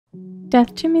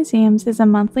Death to Museums is a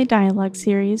monthly dialogue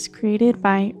series created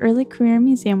by early career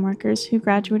museum workers who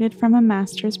graduated from a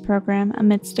master's program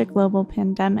amidst a global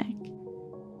pandemic.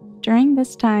 During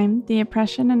this time, the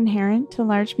oppression inherent to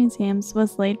large museums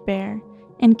was laid bare,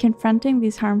 and confronting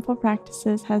these harmful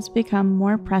practices has become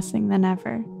more pressing than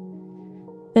ever.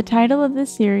 The title of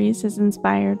this series is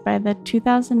inspired by the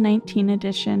 2019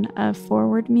 edition of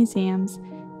Forward Museums,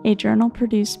 a journal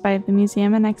produced by the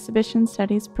Museum and Exhibition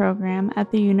Studies program at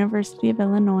the University of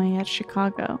Illinois at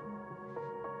Chicago.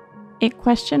 It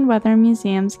questioned whether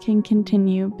museums can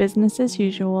continue business as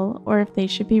usual or if they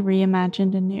should be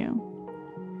reimagined anew.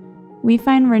 We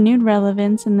find renewed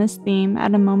relevance in this theme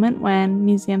at a moment when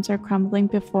museums are crumbling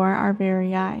before our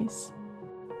very eyes.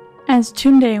 As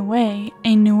Tunde Wei,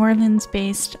 a New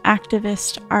Orleans-based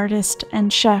activist, artist,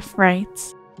 and chef,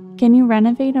 writes, "Can you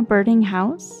renovate a burning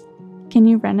house? Can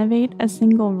you renovate a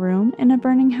single room in a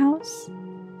burning house?"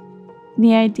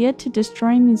 The idea to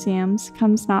destroy museums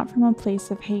comes not from a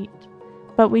place of hate,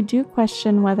 but we do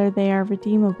question whether they are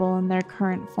redeemable in their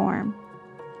current form.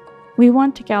 We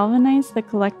want to galvanize the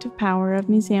collective power of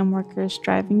museum workers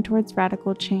striving towards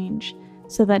radical change,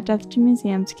 so that Death to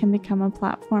Museums can become a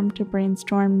platform to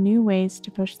brainstorm new ways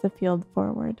to push the field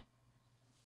forward.